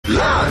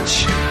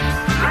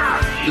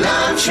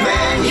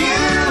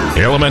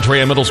Elementary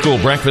and middle school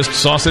breakfast,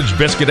 sausage,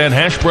 biscuit, and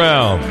hash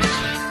browns.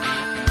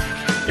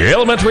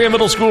 Elementary and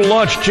middle school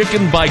lunch,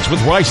 chicken bites with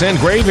rice and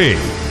gravy.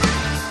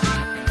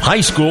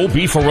 High school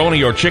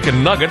beefaroni or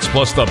chicken nuggets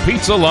plus the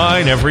pizza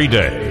line every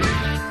day.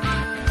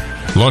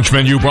 Lunch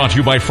menu brought to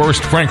you by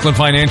First Franklin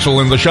Financial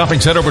in the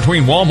shopping center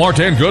between Walmart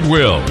and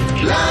Goodwill.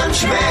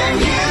 Lunch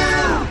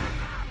menu.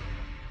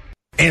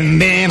 And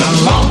then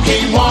along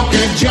came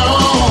Walker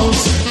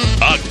Jones.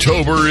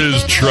 October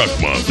is Truck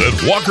Month at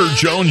Walker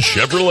Jones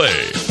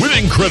Chevrolet with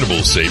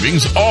incredible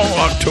savings all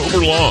October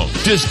long.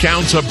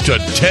 Discounts up to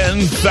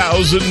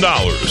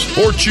 $10,000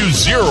 or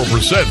choose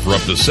 0% for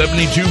up to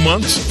 72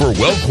 months for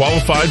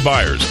well-qualified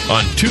buyers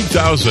on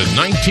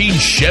 2019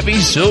 Chevy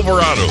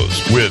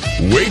Silverados with,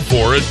 wait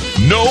for it,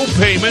 no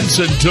payments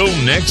until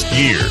next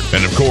year.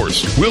 And of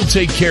course, we'll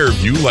take care of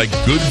you like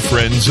good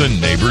friends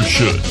and neighbors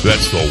should.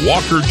 That's the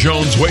Walker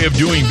Jones way of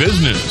doing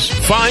business.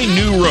 Find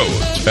new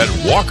roads at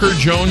Walker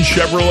Jones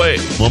Chevrolet,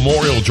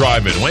 Memorial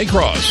Drive in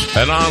Waycross,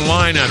 and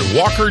online at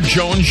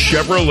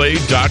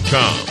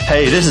WalkerJonesChevrolet.com.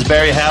 Hey, this is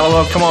Barry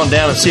Hallowell. Come on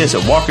down and see us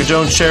at Walker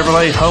Jones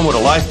Chevrolet, home with a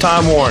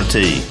lifetime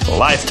warranty.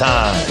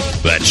 Lifetime.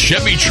 That's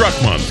Chevy Truck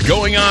Month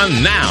going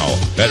on now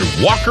at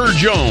Walker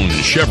Jones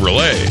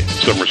Chevrolet.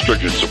 Some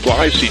restricted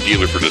supply. See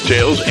dealer for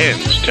details.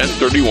 Ends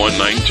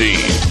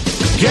 10/31/19.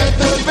 Get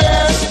the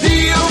best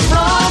deal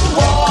from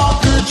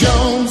Walker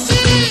Jones.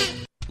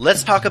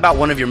 Let's talk about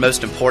one of your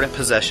most important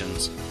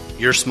possessions,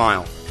 your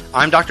smile.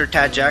 I'm Dr.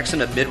 Tad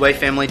Jackson of Midway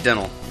Family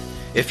Dental.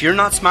 If you're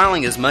not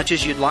smiling as much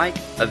as you'd like,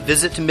 a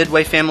visit to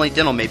Midway Family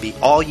Dental may be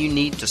all you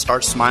need to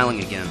start smiling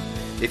again.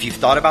 If you've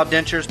thought about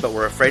dentures but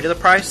were afraid of the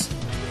price,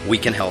 we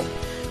can help.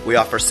 We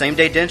offer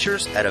same-day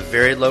dentures at a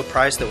very low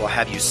price that will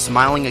have you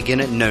smiling again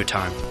in no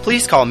time.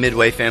 Please call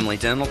Midway Family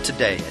Dental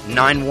today at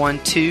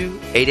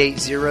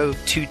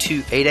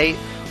 912-880-2288.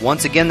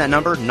 Once again, that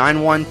number,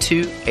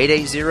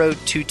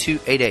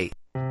 912-880-2288.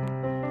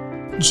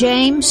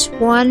 James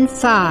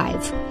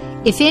 1:5.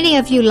 If any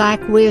of you lack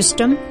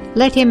wisdom,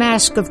 let him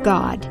ask of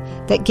God,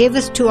 that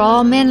giveth to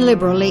all men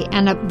liberally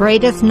and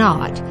upbraideth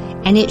not,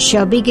 and it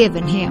shall be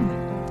given him.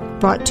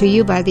 Brought to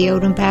you by the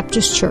Odom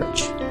Baptist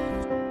Church.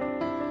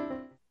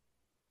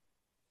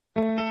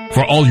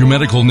 For all your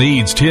medical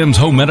needs, Tim's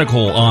Home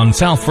Medical on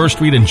South 1st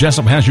Street in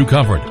Jesup has you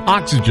covered.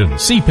 Oxygen,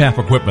 CPAP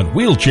equipment,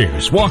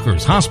 wheelchairs,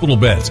 walkers, hospital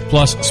beds,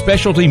 plus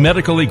specialty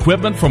medical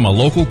equipment from a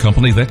local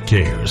company that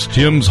cares.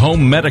 Tim's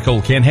Home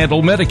Medical can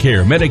handle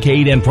Medicare,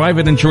 Medicaid, and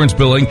private insurance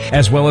billing,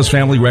 as well as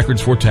family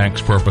records for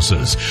tax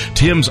purposes.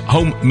 Tim's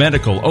Home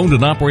Medical, owned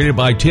and operated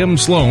by Tim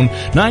Sloan,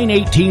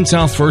 918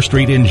 South 1st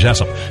Street in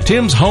Jesup.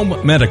 Tim's Home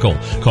Medical.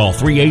 Call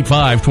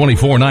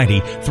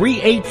 385-2490,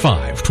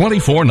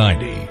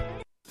 385-2490.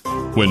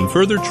 When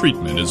further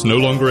treatment is no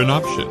longer an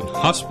option,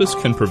 hospice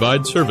can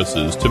provide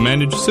services to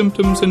manage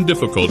symptoms and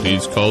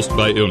difficulties caused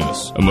by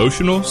illness.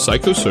 Emotional,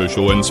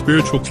 psychosocial, and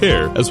spiritual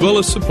care, as well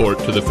as support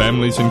to the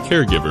families and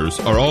caregivers,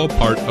 are all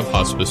part of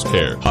hospice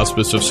care.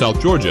 Hospice of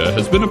South Georgia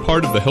has been a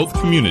part of the health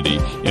community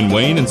in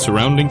Wayne and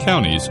surrounding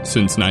counties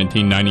since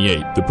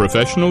 1998. The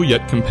professional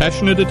yet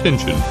compassionate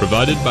attention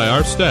provided by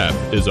our staff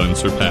is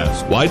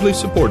unsurpassed. Widely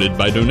supported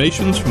by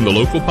donations from the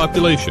local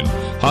population,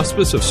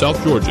 Hospice of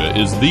South Georgia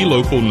is the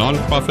local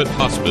nonprofit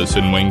hospice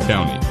in Wayne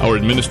County. Our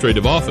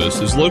administrative office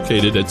is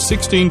located at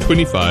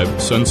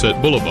 1625 Sunset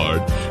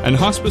Boulevard, and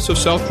Hospice of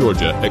South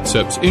Georgia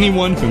accepts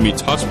anyone who meets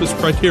hospice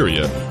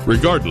criteria,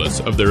 regardless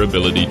of their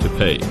ability to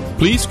pay.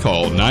 Please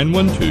call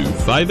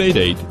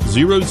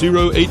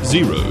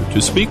 912-588-0080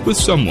 to speak with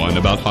someone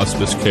about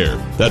hospice care.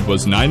 That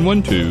was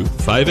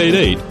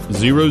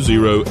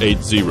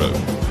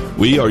 912-588-0080.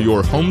 We are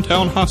your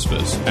hometown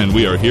hospice, and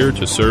we are here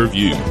to serve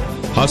you.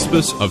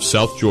 Hospice of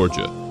South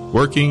Georgia,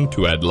 working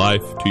to add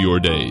life to your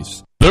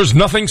days. There's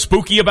nothing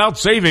spooky about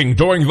saving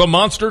during the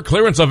Monster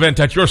Clearance Event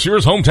at your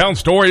Sears hometown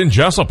store in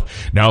Jesup.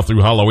 Now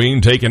through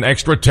Halloween, take an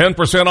extra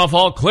 10% off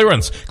all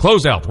clearance,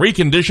 closeout,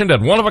 reconditioned,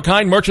 and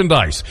one-of-a-kind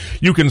merchandise.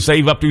 You can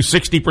save up to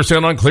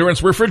 60% on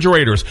clearance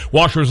refrigerators,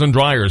 washers and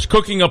dryers,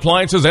 cooking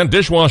appliances, and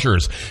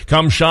dishwashers.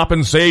 Come shop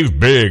and save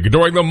big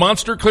during the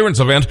Monster Clearance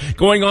Event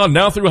going on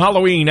now through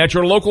Halloween at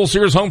your local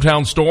Sears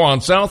hometown store on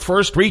South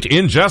 1st Street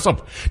in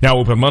Jesup. Now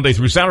open Monday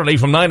through Saturday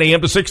from 9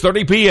 a.m. to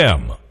 6:30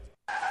 p.m.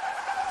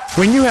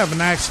 When you have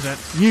an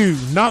accident, you,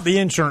 not the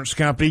insurance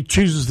company,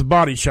 chooses the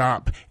body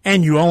shop,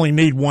 and you only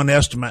need one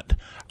estimate.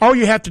 All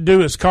you have to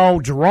do is call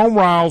Jerome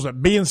Riles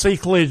at B&C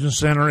Collision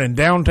Center in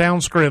downtown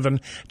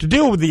Scriven to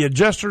deal with the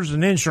adjusters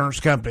and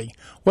insurance company.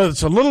 Whether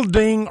it's a little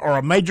ding or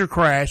a major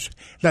crash,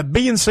 that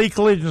B&C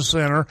Collision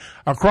Center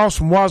across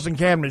from Wasden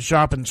Cabinet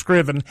Shop in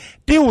Scriven,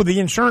 deal with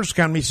the insurance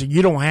company so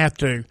you don't have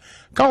to.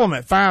 Call them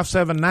at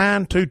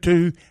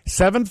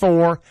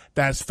 579-2274.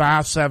 That's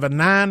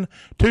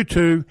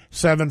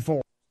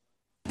 579-2274.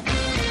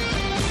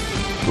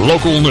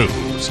 Local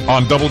news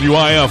on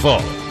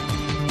WIFO.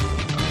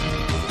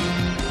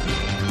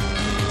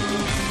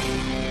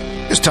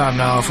 It's time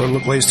now for a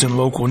look latest in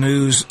local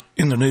news.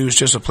 In the news,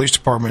 Jesup Police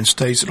Department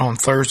states that on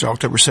Thursday,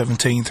 October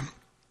 17th,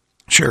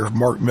 Sheriff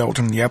Mark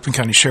Melton, the Appleton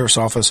County Sheriff's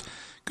Office,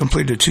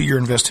 completed a 2-year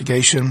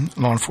investigation.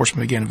 Law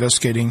enforcement began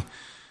investigating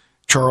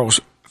Charles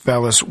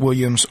Vallis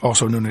Williams,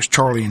 also known as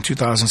Charlie, in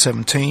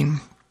 2017.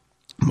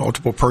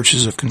 Multiple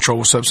purchases of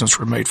controlled substance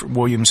were made from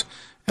Williams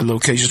at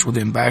locations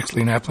within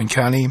Baxley and Appling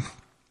County.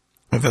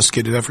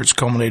 Investigative efforts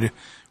culminated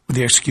with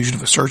the execution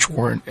of a search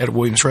warrant at a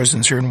Williams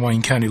residence here in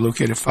Wayne County,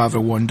 located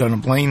 501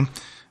 Dunham Lane.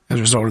 As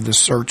a result of this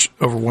search,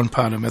 over 1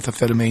 pound of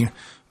methamphetamine,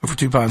 over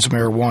 2 pounds of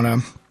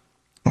marijuana,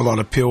 a lot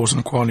of pills,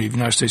 and a quantity of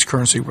United States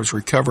currency was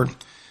recovered.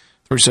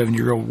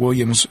 37-year-old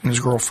Williams and his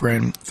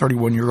girlfriend,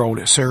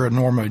 31-year-old Sarah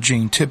Norma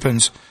Jean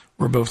Tippins,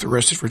 were both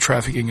arrested for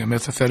trafficking of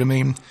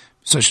methamphetamine,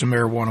 possession of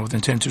marijuana with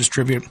intent to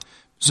distribute,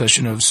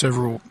 possession of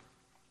several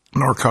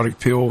narcotic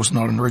pills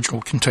not in the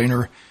original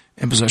container,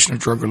 and possession of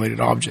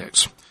drug-related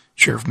objects.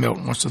 Sheriff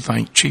Melton wants to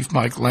thank Chief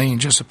Mike Lane,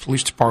 Jesup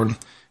Police Department,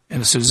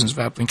 and the citizens of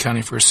Appling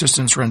County for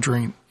assistance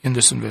rendering in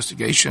this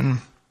investigation.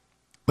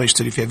 They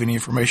said if you have any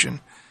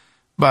information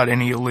about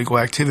any illegal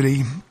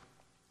activity,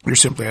 you're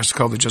simply asked to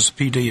call the Jesup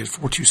PD at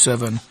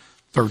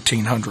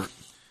 427-1300.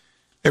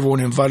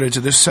 Everyone invited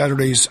to this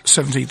Saturday's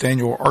 17th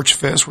Annual Arch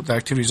Fest with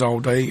activities all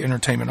day,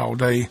 entertainment all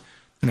day,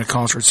 and a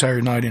concert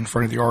Saturday night in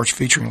front of the Arch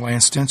featuring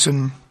Lance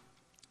Stinson.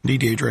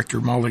 DDA Director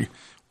Molly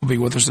will be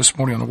with us this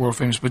morning on the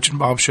world-famous Butch and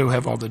Bob Show,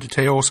 have all the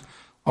details.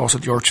 Also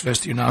at the Arch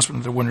Fest, the announcement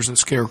of the winners of the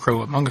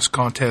Scarecrow Among Us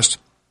contest.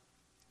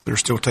 They're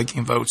still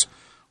taking votes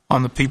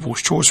on the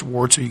People's Choice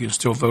Award, so you can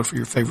still vote for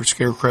your favorite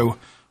Scarecrow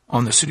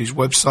on the city's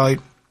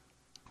website.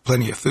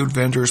 Plenty of food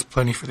vendors,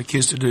 plenty for the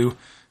kids to do.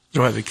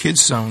 They'll have a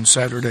kids zone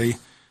Saturday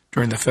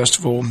during the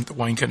festival. The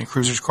Wayne County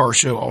Cruisers Car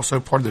Show, also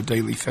part of the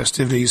daily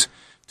festivities.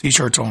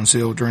 T-shirts on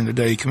sale during the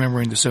day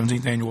commemorating the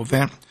 17th annual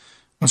event.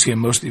 Once again,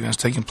 most of the events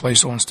taking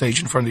place on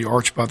stage in front of the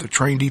Arch by the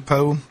train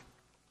depot.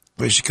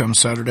 As you come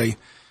Saturday,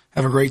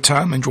 have a great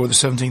time. Enjoy the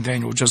 17th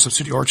annual Jesup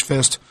City Arch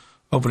Fest.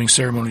 Opening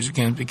ceremonies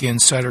again begin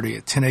Saturday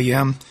at 10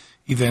 a.m.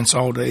 Events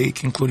all day,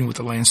 concluding with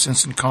the Lance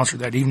Stinson concert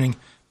that evening,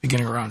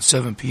 beginning around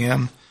 7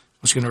 p.m.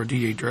 Once again, our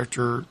DA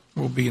Director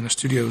will be in the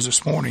studios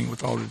this morning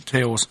with all the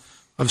details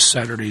of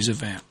Saturday's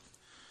event.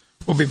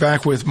 We'll be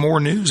back with more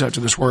news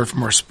after this word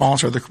from our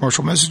sponsor, the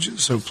commercial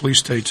messages, so please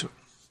stay tuned.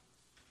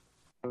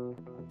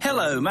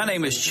 Hello, my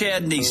name is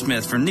Chad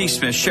Neesmith from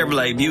Neesmith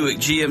Chevrolet Buick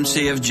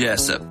GMC of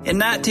Jesup. In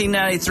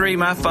 1993,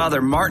 my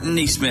father, Martin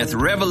Neesmith,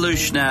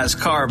 revolutionized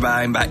car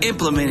buying by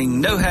implementing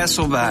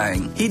no-hassle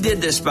buying. He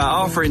did this by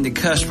offering the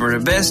customer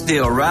the best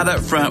deal right up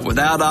front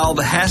without all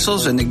the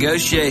hassles and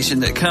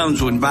negotiation that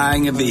comes when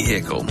buying a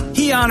vehicle.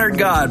 He honored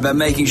God by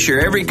making sure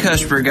every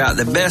customer got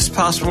the best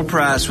possible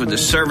price with the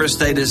service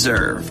they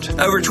deserved.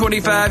 Over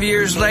 25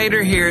 years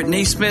later, here at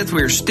Neesmith,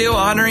 we are still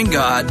honoring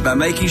God by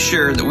making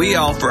sure that we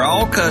offer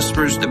all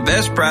customers the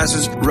best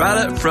prices right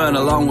up front,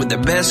 along with the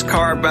best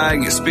car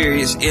buying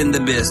experience in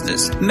the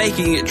business,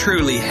 making it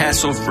truly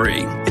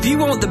hassle-free. If you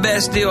want the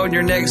best deal on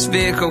your next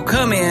vehicle,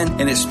 come in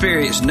and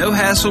experience no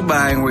hassle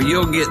buying, where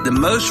you'll get the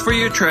most for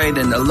your trade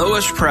and the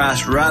lowest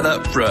price right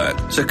up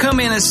front. So come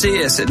in and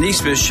see us at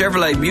Neesmith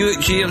Chevrolet Buick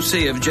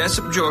GMC of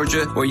Jesup,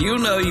 Georgia, where you'll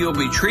know you'll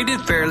be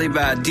treated fairly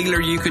by a dealer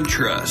you can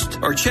trust.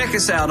 Or check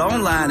us out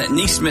online at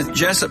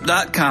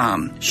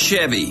NeesmithJesup.com.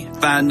 Chevy,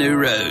 find new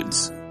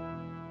roads.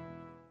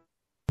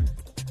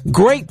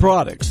 Great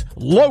products,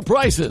 low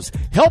prices,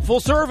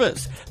 helpful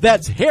service.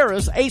 That's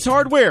Harris Ace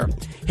Hardware.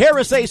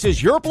 Harris Ace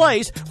is your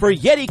place for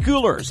Yeti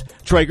coolers,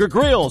 Traeger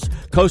grills,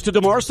 Costa de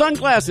Mar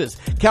sunglasses,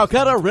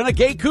 Calcutta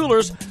Renegade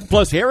coolers,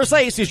 plus Harris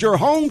Ace is your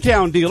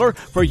hometown dealer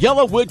for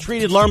yellow wood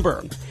treated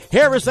lumber.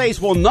 Harris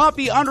Ace will not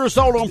be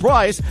undersold on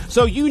price,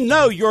 so you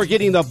know you're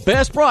getting the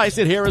best price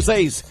at Harris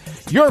Ace.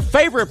 Your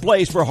favorite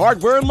place for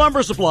hardware and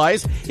lumber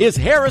supplies is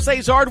Harris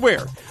Ace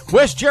Hardware,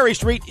 West Cherry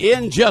Street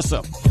in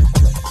Jesup.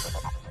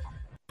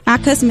 Our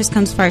customers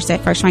comes first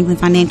at First Franklin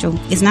Financial.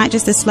 It's not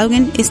just a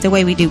slogan, it's the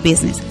way we do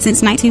business.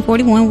 Since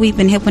 1941, we've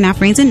been helping our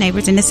friends and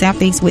neighbors in the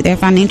Southeast with their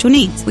financial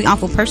needs. We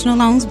offer personal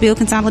loans, bill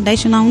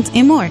consolidation loans,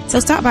 and more.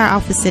 So stop by our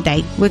office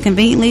today. We're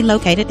conveniently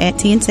located at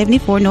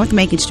 1074 North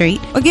Macon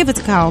Street, or give us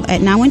a call at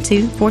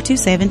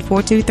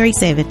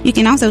 912-427-4237. You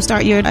can also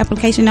start your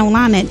application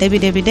online at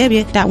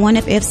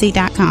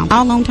www.onefc.com.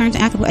 All loan terms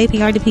and applicable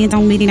APR depends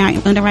on meeting our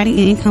underwriting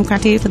and income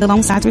criteria for the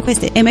loan size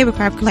requested and may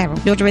require collateral.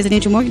 Georgia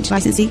Residential Mortgage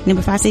Licensee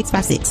number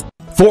 5656.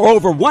 For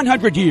over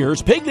 100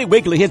 years, Piggly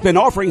Wiggly has been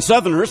offering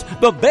Southerners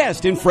the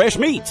best in fresh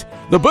meats.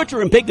 The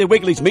butcher in Piggly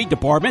Wiggly's meat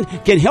department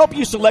can help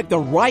you select the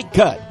right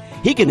cut.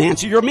 He can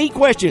answer your meat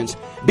questions.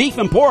 Beef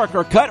and pork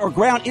are cut or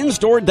ground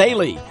in-store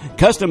daily.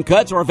 Custom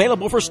cuts are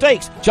available for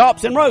steaks,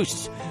 chops, and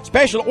roasts.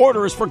 Special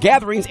orders for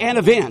gatherings and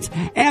events.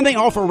 And they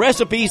offer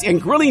recipes and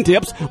grilling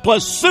tips,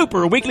 plus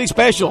super weekly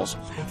specials.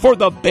 For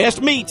the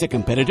best meats at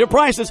competitive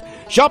prices,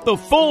 shop the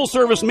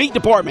full-service meat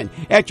department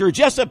at your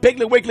Jesup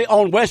Piggly Wiggly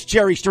on West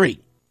Cherry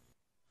Street.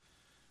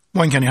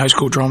 Wayne County High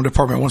School Drama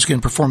Department once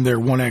again performed their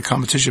one-act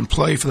competition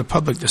play for the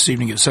public this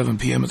evening at 7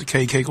 p.m. at the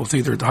K. Cagle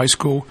Theater at the high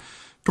school.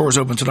 Doors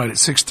open tonight at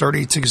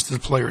 6:30. Tickets to the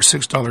play are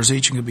 $6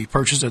 each and can be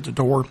purchased at the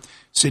door.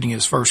 Seating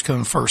is first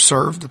come, first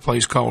served. The play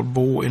is called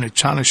Bull in a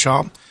China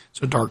Shop.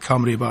 It's a dark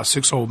comedy about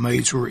 6 old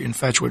maids who are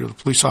infatuated with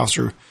a police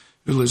officer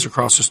who lives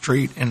across the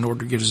street. And in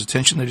order to get his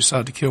attention, they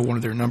decided to kill one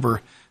of their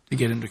number to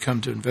get him to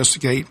come to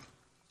investigate.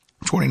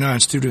 29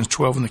 students,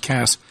 12 in the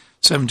cast,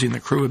 17 in the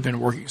crew, have been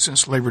working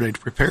since Labor Day to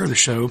prepare the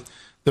show.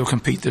 They'll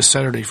compete this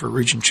Saturday for a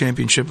region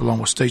championship along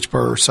with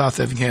Statesboro, South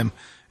Effingham,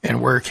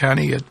 and Ware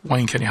County at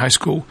Wayne County High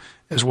School,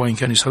 as Wayne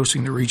County is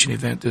hosting the region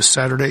event this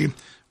Saturday.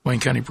 Wayne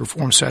County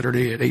performs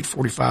Saturday at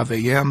 8:45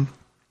 a.m.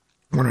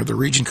 Winner of the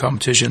region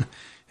competition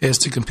is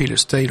to compete at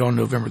state on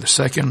November the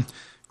 2nd.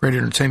 Great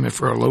entertainment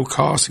for a low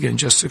cost. Again,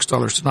 just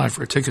 $6 tonight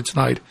for a ticket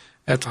tonight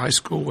at the high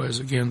school, as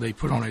again they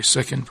put on a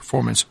second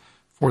performance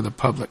for the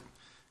public.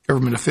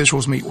 Government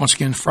officials meet once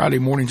again Friday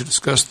morning to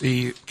discuss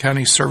the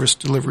county service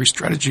delivery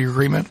strategy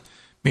agreement,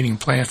 meeting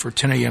planned for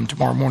 10 a.m.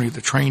 tomorrow morning at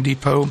the train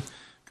depot.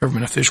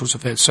 Government officials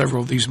have had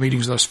several of these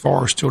meetings thus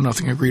far, still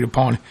nothing agreed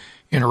upon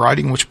in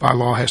writing, which by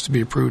law has to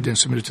be approved and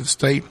submitted to the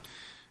state.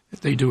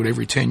 If they do it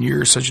every 10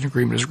 years, such an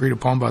agreement is agreed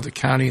upon by the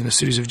county and the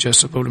cities of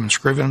Jesup, Odom, and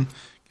Scriven.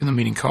 In the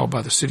meeting called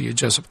by the City of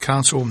Jesup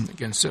Council,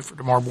 again set for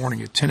tomorrow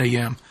morning at 10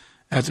 a.m.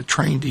 at the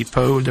train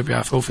depot.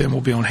 WIFO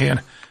will be on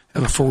hand.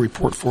 Have a full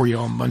report for you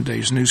on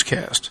Monday's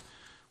newscast.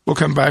 We'll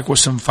come back with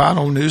some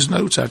final news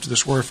notes after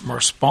this word from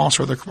our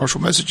sponsor, the commercial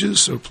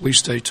messages, so please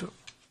stay tuned.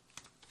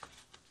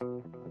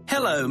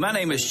 Hello, my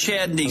name is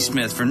Chad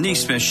Neesmith from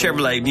Neesmith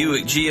Chevrolet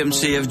Buick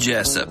GMC of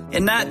Jesup.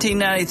 In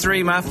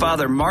 1993, my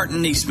father,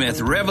 Martin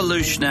Neesmith,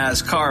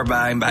 revolutionized car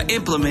buying by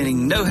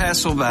implementing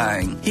no-hassle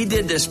buying. He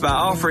did this by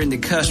offering the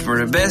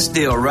customer the best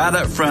deal right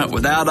up front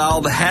without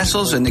all the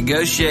hassles and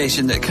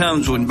negotiation that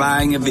comes when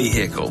buying a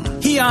vehicle.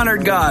 He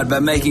honored God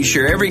by making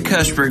sure every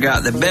customer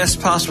got the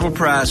best possible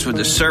price with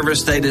the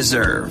service they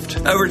deserved.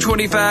 Over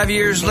 25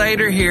 years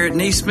later, here at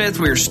Neesmith,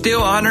 we're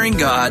still honoring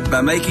God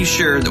by making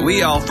sure that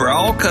we offer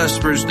all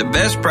customers the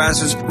best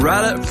prices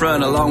right up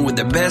front, along with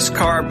the best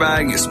car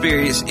buying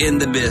experience in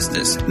the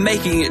business,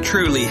 making it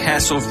truly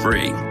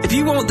hassle-free. If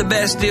you want the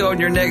best deal on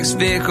your next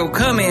vehicle,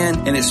 come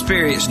in and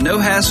experience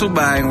no-hassle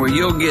buying, where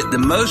you'll get the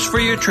most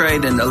for your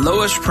trade and the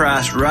lowest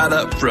price right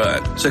up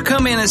front. So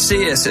come in and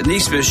see us at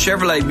Neesmith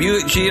Chevrolet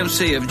Buick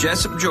GMC of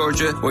Jesup,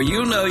 Georgia, where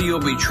you'll know you'll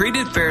be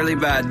treated fairly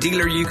by a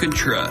dealer you can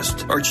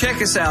trust. Or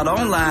check us out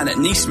online at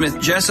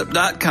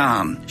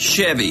NeesmithJesup.com.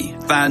 Chevy,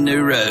 find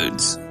new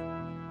roads.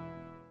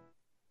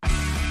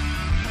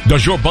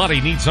 Does your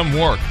body need some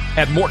work?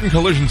 At Morton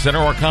Collision Center,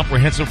 our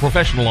comprehensive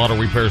professional auto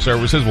repair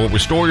services will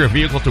restore your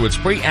vehicle to its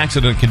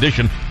pre-accident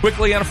condition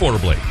quickly and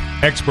affordably.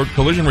 Expert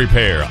collision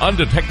repair,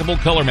 undetectable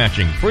color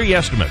matching, free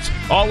estimates,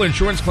 all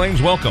insurance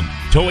claims welcome,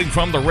 towing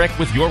from the wreck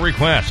with your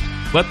request.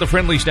 Let the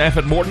friendly staff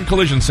at Morton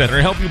Collision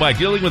Center help you by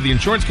dealing with the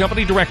insurance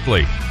company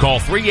directly. Call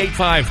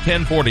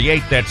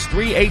 385-1048. That's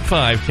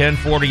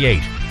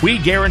 385-1048. We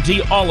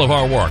guarantee all of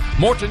our work.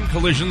 Morton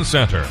Collision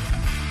Center.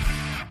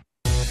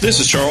 This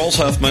is Charles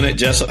Huffman at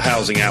Jesup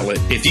Housing Outlet.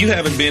 If you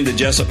haven't been to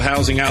Jesup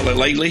Housing Outlet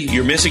lately,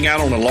 you're missing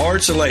out on a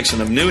large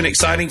selection of new and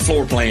exciting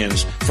floor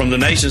plans from the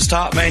nation's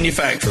top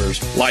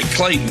manufacturers like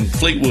Clayton,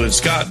 Fleetwood,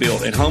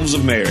 Scott-Built, and Homes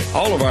of Merit.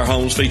 All of our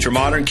homes feature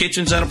modern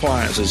kitchens and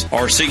appliances,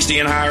 R60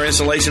 and higher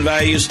installation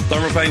values,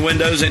 thermopane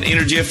windows, and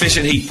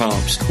energy-efficient heat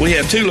pumps. We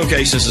have two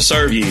locations to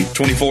serve you,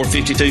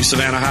 2452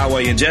 Savannah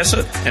Highway in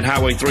Jesup and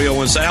Highway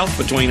 301 South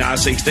between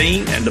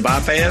I-16 and the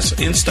bypass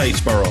in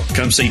Statesboro.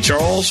 Come see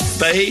Charles,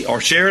 Faye,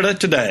 or Sheridan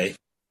today.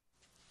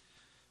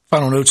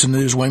 Final notes and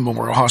news. Wayne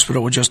Memorial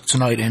Hospital just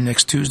tonight and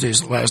next Tuesday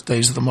is the last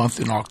days of the month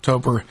in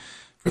October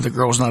for the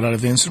Girls Night Out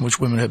events, in which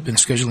women have been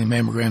scheduling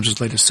mammograms as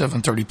late as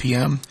 7:30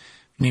 p.m.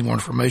 If you need more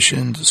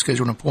information to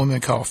schedule an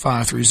appointment, call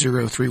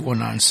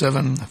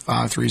 530-3197,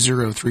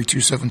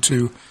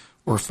 530-3272,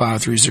 or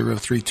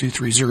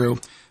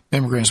 530-3230.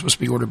 Mammograms must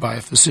be ordered by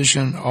a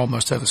physician. All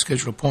must have a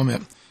scheduled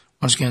appointment.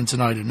 Once again,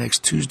 tonight and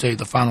next Tuesday,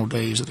 the final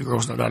days of the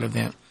Girls Night Out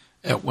event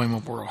at Wayne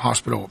Memorial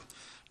Hospital.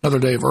 Another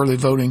day of early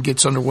voting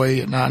gets underway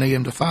at 9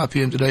 a.m. to 5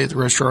 p.m. today at the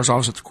registrar's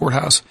office at the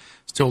courthouse.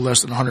 Still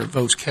less than 100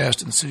 votes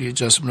cast in the City of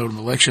Jesup Odom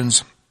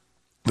elections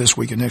this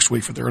week and next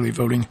week for the early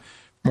voting.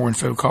 For more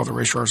info, call the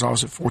registrar's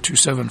office at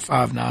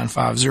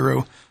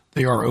 427-5950.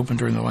 They are open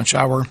during the lunch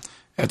hour.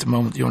 At the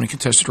moment, the only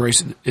contested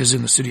race is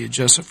in the City of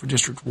Jesup for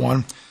District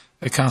 1.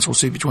 A council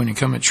seat between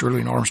incumbent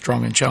Shirley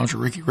Armstrong and challenger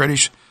Ricky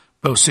Reddish,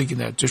 both seeking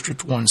that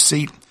District 1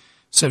 seat.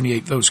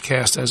 78 votes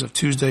cast as of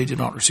Tuesday. Did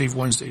not receive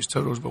Wednesday's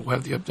totals, but we'll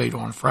have the update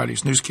on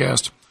Friday's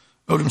newscast.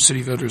 Odom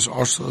City voters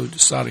also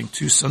deciding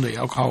 2 Sunday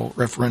alcohol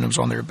referendums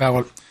on their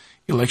ballot.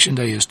 Election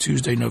day is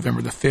Tuesday,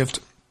 November the 5th.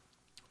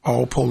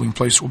 All polling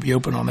places will be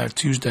open on that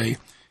Tuesday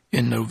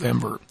in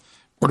November.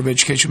 Board of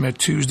Education met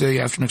Tuesday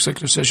after an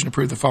executive session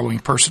approved the following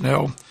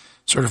personnel.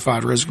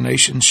 Certified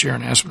resignations: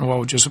 Sharon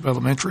Aspinwall, Jesup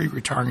Elementary,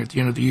 retiring at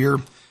the end of the year.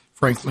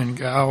 Franklin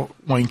Gao,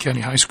 Wayne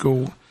County High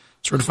School.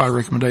 Certified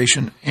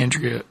recommendation: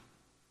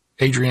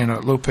 Adriana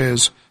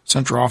Lopez,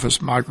 Central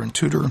Office Migrant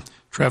Tutor.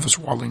 Travis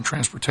Wadling,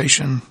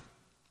 Transportation.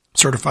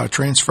 Certified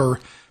transfer: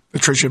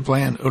 Patricia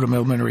Bland, Odom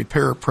Elementary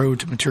Para-Pro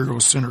to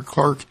Materials Center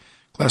Clerk.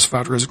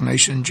 Classified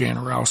resignation: Jan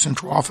Rao,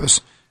 Central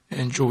Office.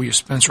 And Julia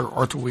Spencer,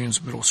 Arthur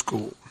Williams Middle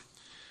School.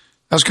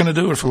 That's going to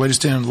do it for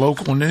latest in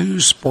local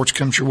news. Sports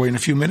comes your way in a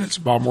few minutes.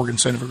 Bob Morgan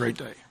saying have a great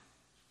day.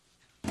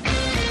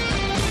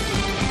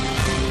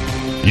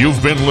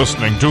 You've been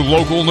listening to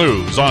local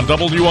news on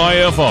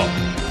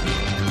WIFO.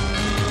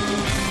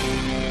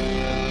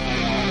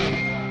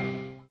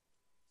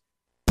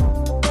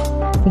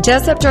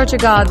 Jesup Church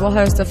of God will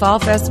host a fall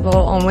festival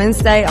on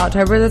Wednesday,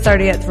 October the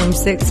 30th from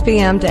 6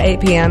 p.m. to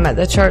 8 p.m. at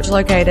the church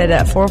located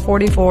at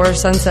 444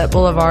 Sunset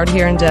Boulevard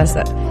here in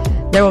Jesup.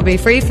 There will be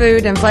free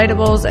food,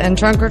 inflatables, and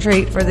trunk or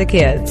treat for the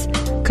kids.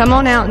 Come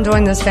on out and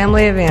join this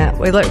family event.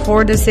 We look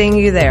forward to seeing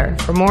you there.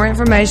 For more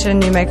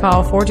information, you may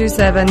call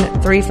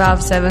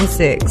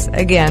 427-3576.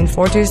 Again,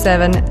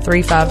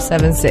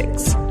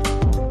 427-3576.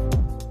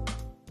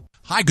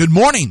 Hi, good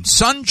morning.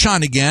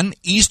 Sunshine again.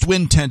 East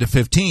wind 10 to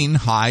 15,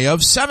 high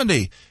of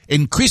 70.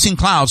 Increasing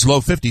clouds,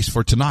 low 50s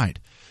for tonight.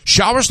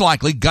 Showers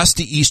likely,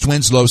 gusty east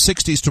winds, low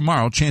 60s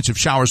tomorrow. Chance of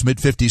showers, mid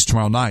 50s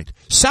tomorrow night.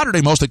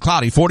 Saturday, mostly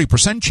cloudy,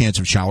 40% chance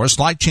of showers,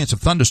 slight chance of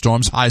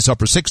thunderstorms, highs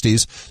upper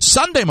 60s.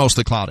 Sunday,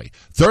 mostly cloudy,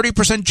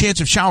 30% chance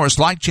of showers,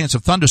 slight chance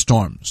of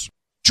thunderstorms.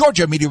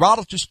 Georgia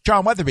meteorologist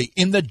John Weatherby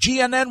in the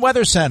GNN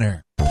Weather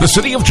Center. The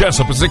city of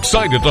Jesup is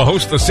excited to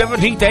host the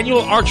 17th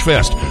annual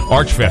Archfest.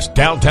 Archfest,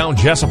 downtown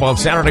Jesup on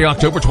Saturday,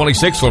 October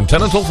 26th from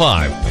 10 until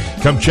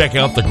 5. Come check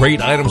out the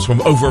great items from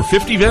over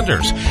 50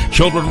 vendors.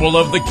 Children will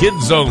love the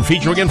Kids Zone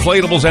featuring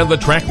inflatables and the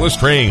trackless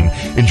train.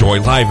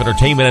 Enjoy live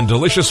entertainment and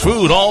delicious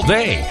food all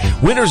day.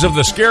 Winners of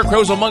the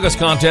Scarecrows Among Us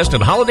contest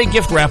and holiday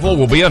gift raffle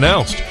will be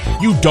announced.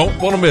 You don't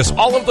want to miss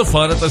all of the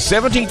fun at the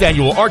 17th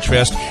annual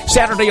Archfest,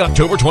 Saturday,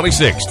 October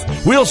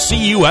 26th. We'll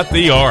see you at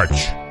the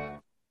Arch.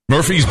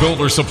 Murphy's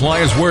Builder Supply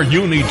is where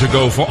you need to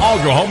go for all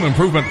your home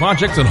improvement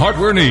projects and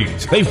hardware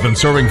needs. They've been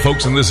serving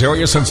folks in this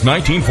area since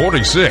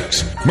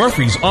 1946.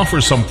 Murphy's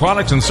offers some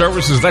products and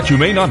services that you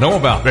may not know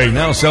about. They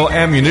now sell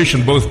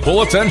ammunition, both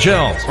bullets and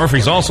shells.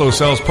 Murphy's also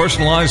sells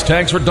personalized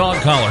tags for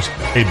dog collars.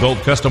 They build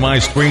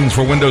customized screens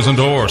for windows and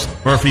doors.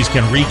 Murphy's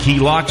can rekey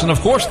locks, and of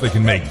course they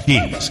can make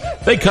keys.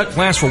 They cut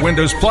glass for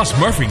windows, plus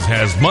Murphy's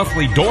has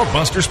monthly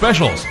doorbuster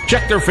specials.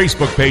 Check their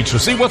Facebook page to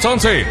see what's on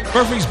sale.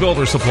 Murphy's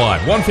Builder Supply,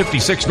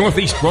 156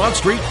 Northeast Broad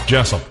Street,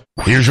 Jesup.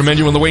 Here's your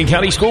menu in the Wayne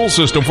County School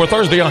System for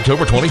Thursday,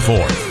 October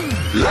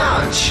 24th.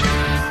 Lunch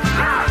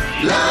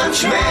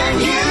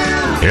menu.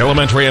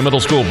 Elementary and middle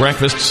school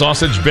breakfast,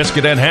 sausage,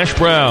 biscuit, and hash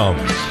browns.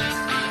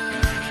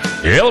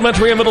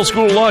 Elementary and middle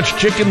school lunch,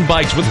 chicken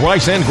bites with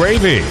rice and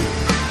gravy.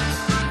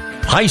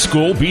 High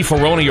school,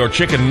 beefaroni or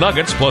chicken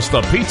nuggets, plus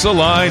the pizza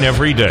line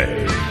every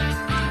day.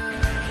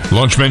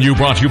 Lunch menu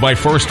brought to you by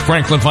First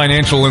Franklin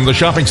Financial in the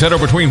shopping center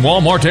between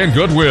Walmart and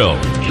Goodwill.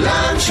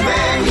 Lunch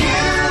menu.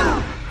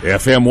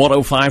 FM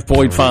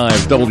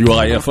 105.5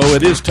 WIFO.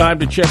 It is time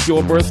to check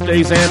your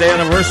birthdays and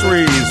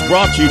anniversaries.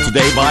 Brought to you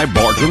today by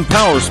Bartram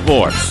Power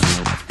Sports.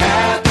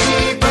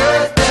 Happy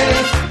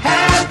birthday,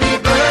 happy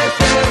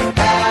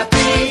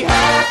birthday,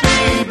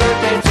 happy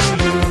birthday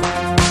to you.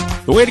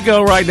 The way to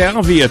go right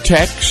now via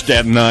text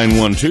at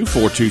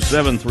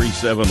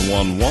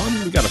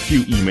 912-427-3711. We've got a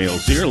few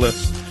emails here.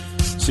 Let's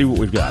see what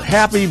we've got.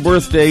 Happy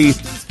birthday,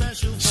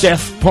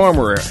 Seth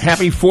Palmer.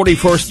 Happy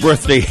 41st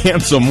birthday,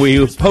 handsome.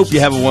 We hope you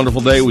have a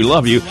wonderful day. We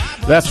love you.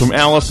 That's from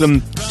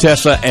Allison,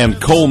 Tessa,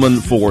 and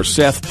Coleman for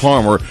Seth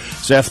Palmer.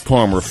 Seth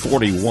Palmer,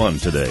 41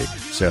 today.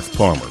 Seth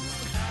Palmer.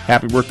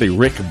 Happy birthday,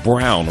 Rick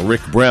Brown.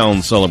 Rick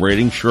Brown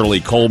celebrating. Shirley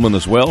Coleman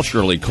as well.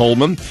 Shirley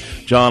Coleman.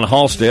 John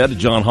Halstead.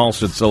 John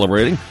Halstead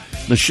celebrating.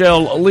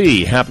 Michelle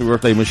Lee. Happy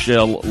birthday,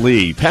 Michelle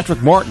Lee.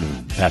 Patrick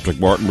Martin. Patrick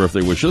Martin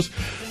birthday wishes.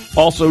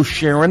 Also,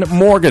 Sharon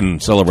Morgan,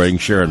 celebrating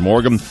Sharon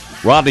Morgan.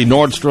 Rodney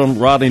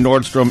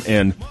Nordstrom,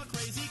 and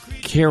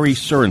Carrie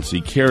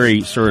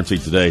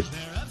Surrency today.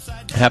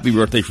 Happy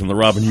birthday from the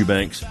Robin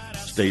Eubanks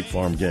State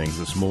Farm gang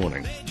this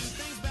morning.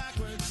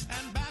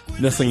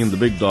 Nothing in the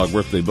Big Dog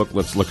birthday book.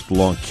 Let's look at the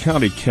Long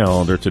County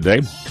calendar today.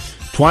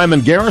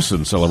 Twyman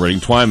Garrison, celebrating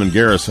Twyman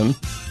Garrison.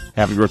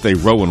 Happy birthday,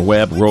 Rowan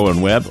Webb.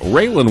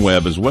 Raylan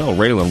Webb as well,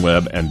 Raylan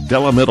Webb, and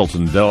Della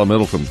Middleton.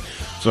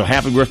 So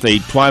happy birthday,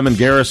 Twyman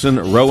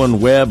Garrison,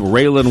 Rowan Webb,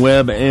 Raylan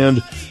Webb,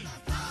 and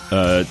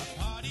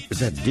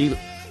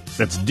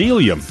that's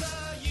Delia.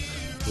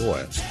 Boy,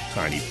 that's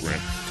tiny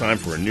print. Time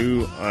for a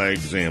new eye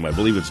exam. I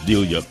believe it's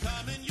Delia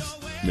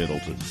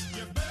Middleton.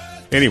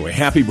 Anyway,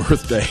 happy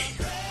birthday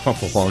on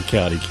the Long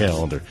County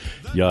calendar.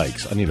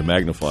 Yikes, I need a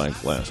magnifying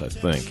glass, I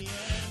think.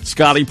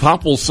 Scotty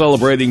Popple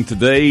celebrating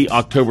today,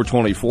 October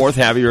 24th.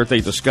 Happy birthday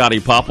to Scotty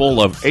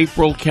Popple of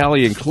April,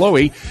 Callie, and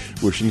Chloe.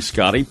 Wishing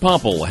Scotty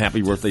Popple.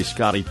 Happy birthday,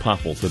 Scotty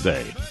Popple,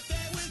 today.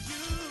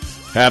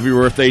 Happy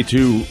birthday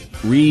to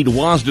Reed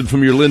Wasden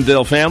from your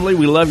Lindell family.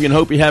 We love you and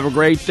hope you have a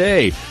great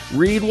day.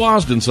 Reed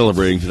Wasden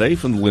celebrating today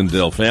from the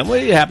Lindell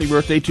family. Happy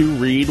birthday to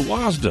Reed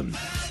Wasden.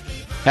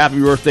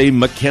 Happy birthday,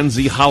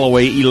 Mackenzie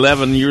Holloway,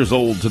 11 years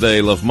old today.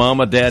 Love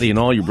Mama, Daddy, and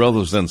all your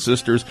brothers and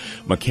sisters.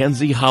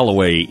 Mackenzie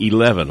Holloway,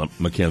 11.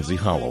 Mackenzie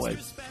Holloway.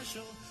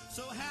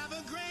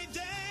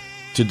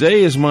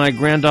 Today is my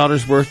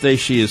granddaughter's birthday.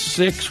 She is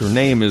 6. Her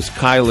name is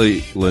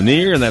Kylie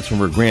Lanier, and that's from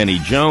her granny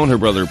Joan, her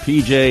brother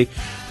PJ,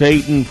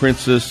 Peyton,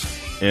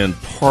 Princess, and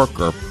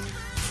Parker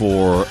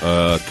for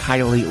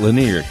Kylie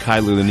Lanier.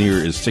 Kylie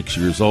Lanier is 6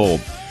 years old.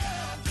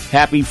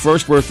 Happy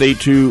first birthday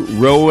to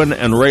Rowan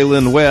and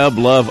Raylan Webb.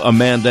 Love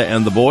Amanda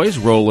and the boys.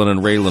 Roland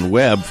and Raylan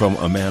Webb from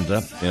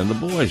Amanda and the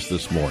boys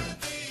this morning.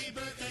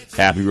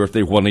 Happy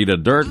birthday, Juanita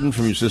Durden,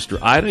 from your sister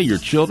Ida, your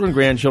children,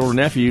 grandchildren,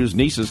 nephews,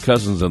 nieces,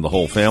 cousins, and the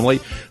whole family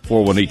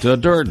for Juanita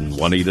Durden.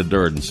 Juanita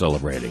Durden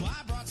celebrating.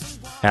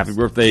 Happy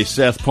birthday,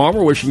 Seth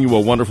Palmer. Wishing you a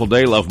wonderful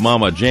day. Love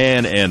Mama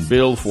Jan and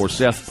Bill for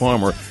Seth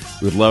Palmer.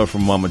 With love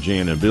from Mama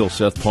Jan and Bill.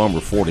 Seth Palmer,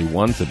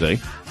 41 today.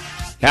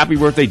 Happy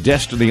birthday,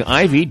 Destiny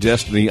Ivy.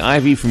 Destiny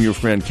Ivy from your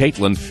friend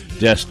Caitlin.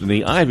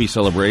 Destiny Ivy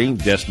celebrating.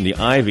 Destiny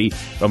Ivy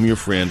from your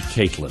friend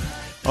Caitlin.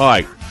 All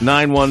right,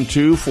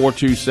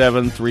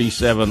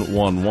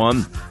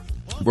 912-427-3711.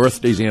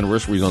 Birthdays,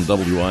 anniversaries on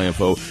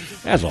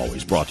WIFO. As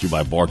always, brought to you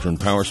by Bartram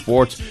Power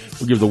Sports.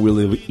 We'll give the wheel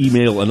of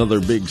email another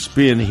big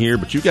spin here,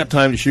 but you've got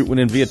time to shoot one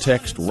in via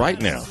text right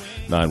now.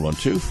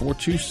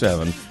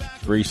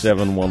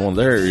 912-427-3711.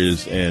 There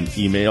is an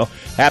email.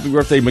 Happy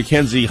birthday,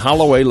 Mackenzie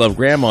Holloway. Love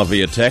Grandma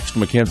via text.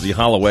 Mackenzie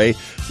Holloway.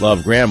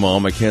 Love Grandma.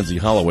 Mackenzie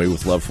Holloway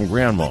with love from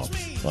Grandma. All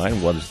right,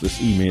 what is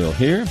this email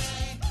here?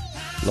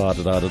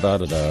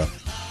 La-da-da-da-da-da-da.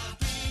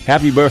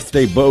 Happy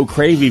birthday, Bo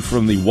Cravey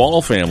from the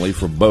Wall family.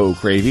 For Bo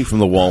Cravey from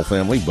the Wall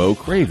family, Bo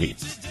Cravey.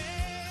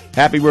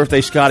 Happy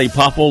birthday, Scotty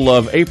Popple.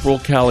 Love April,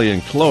 Callie,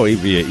 and Chloe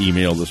via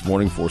email this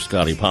morning for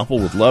Scotty Popple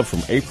with love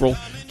from April,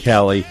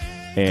 Callie,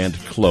 and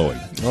Chloe.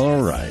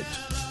 All right.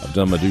 I've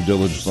done my due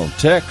diligence on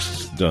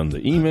texts, done the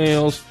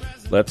emails.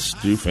 Let's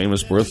do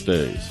famous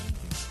birthdays.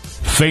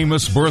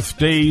 Famous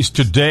birthdays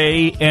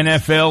today.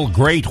 NFL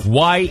great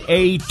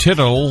Y.A.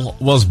 Tittle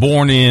was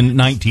born in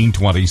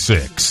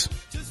 1926.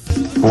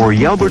 For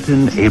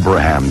Yelverton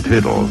Abraham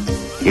Tittle,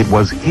 it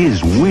was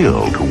his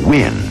will to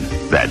win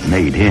that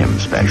made him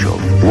special.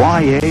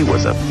 Y.A.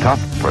 was a tough,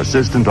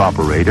 persistent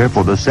operator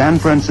for the San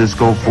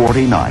Francisco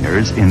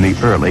 49ers in the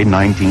early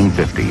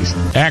 1950s.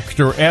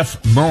 Actor F.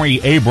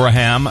 Murray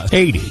Abraham,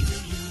 80.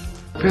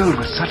 Filled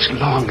with such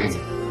longing,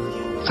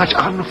 such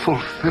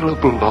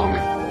unfulfillable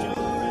longing.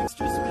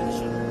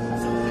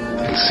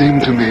 It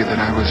seemed to me that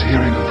I was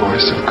hearing the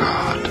voice of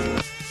God.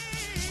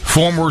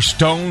 Former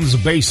Stones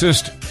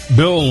bassist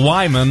Bill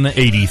Wyman,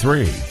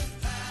 83.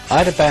 I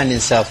had a band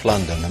in South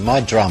London, and my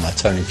drummer,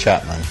 Tony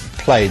Chapman,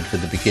 played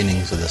with the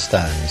beginnings of the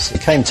Stones. He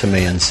came to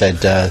me and said,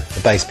 the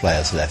bass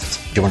player's left.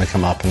 Do you want to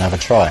come up and have a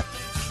try?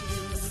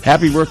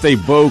 Happy birthday,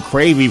 Bo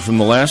Cravey from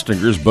the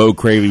Lastingers. Bo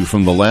Cravey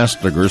from the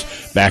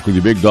Lastingers. Back with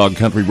your Big Dog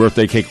Country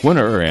birthday cake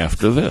winner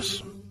after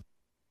this.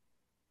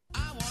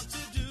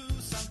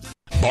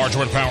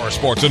 Bargeman Power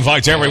Sports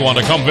invites everyone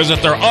to come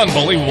visit their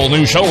unbelievable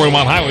new showroom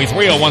on Highway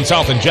 301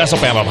 South in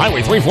Jesup and on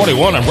Highway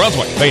 341 in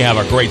Brunswick. They have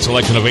a great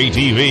selection of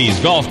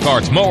ATVs, golf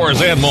carts, mowers,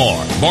 and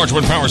more.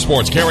 Bargeman Power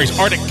Sports carries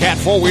Arctic Cat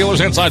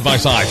 4-wheelers and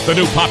side-by-sides, the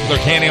new popular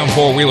Can-Am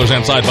 4-wheelers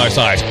and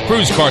side-by-sides,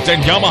 cruise carts,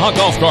 and Yamaha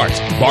golf carts.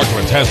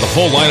 Bargeman's has the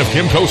full line of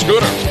Kimco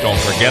scooters. Don't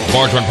forget,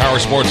 Bargeman Power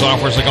Sports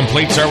offers a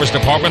complete service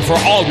department for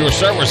all your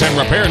service and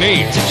repair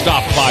needs.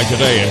 Stop by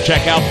today and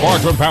check out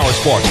Bargeman Power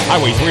Sports,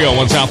 Highway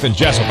 301 South in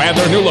Jesup, and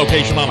their new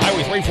location on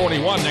Highway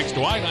 341 next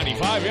to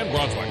I-95 in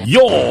Brunswick.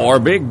 Your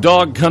Big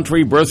Dog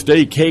Country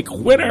birthday cake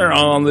winner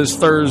on this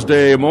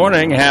Thursday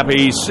morning.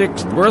 Happy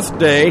 6th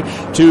birthday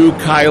to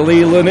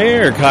Kylie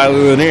Lanier.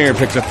 Kylie Lanier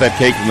picks up that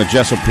cake from the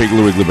Jesup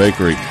Piggly Wiggly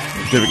Bakery.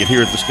 Certificate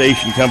here at the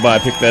station. Come by,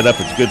 pick that up.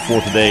 It's good for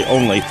today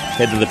only.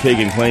 Head to the pig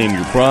and claim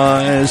your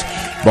prize.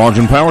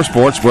 Bargeman Power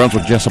Sports,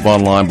 Brunswick Jesup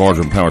Online,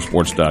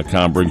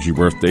 BargemanPowersports.com brings you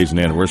birthdays and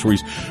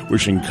anniversaries.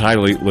 Wishing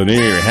Kylie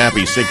Lanier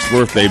happy 6th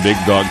birthday, Big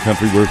Dog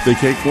Country birthday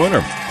cake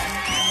winner.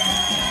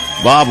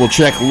 Bob will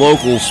check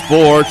local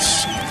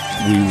sports.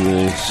 We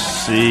will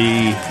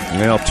see, 2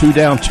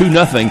 down,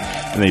 2-0,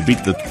 and they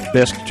beat the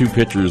best two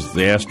pitchers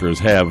the Astros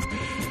have.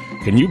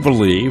 Can you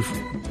believe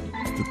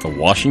that the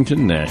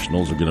Washington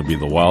Nationals are going to be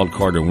the wild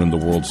card and win the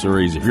World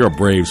Series? If you're a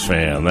Braves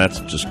fan, that's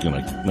just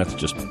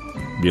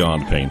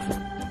beyond painful.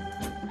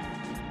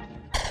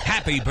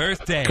 Happy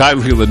birthday.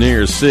 Kylie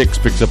Lanier, 6,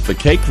 picks up the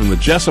cake from the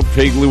Jesup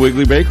Piggly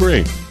Wiggly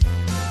Bakery.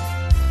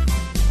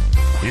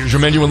 Here's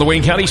your menu in the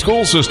Wayne County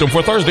School System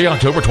for Thursday,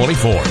 October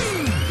 24th.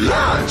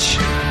 Lunch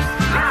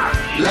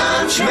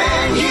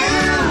menu.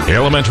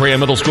 Elementary and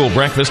middle school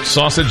breakfast,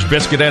 sausage,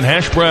 biscuit, and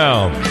hash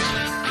browns.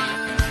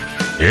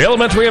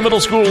 Elementary and middle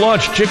school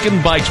lunch, chicken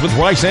bites with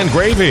rice and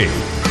gravy.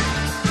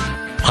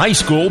 High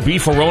school,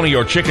 beefaroni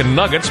or chicken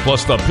nuggets,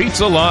 plus the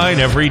pizza line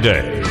every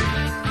day.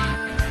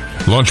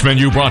 Lunch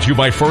menu brought to you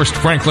by First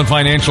Franklin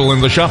Financial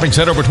in the shopping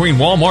center between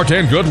Walmart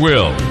and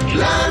Goodwill.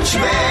 Lunch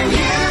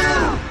menu.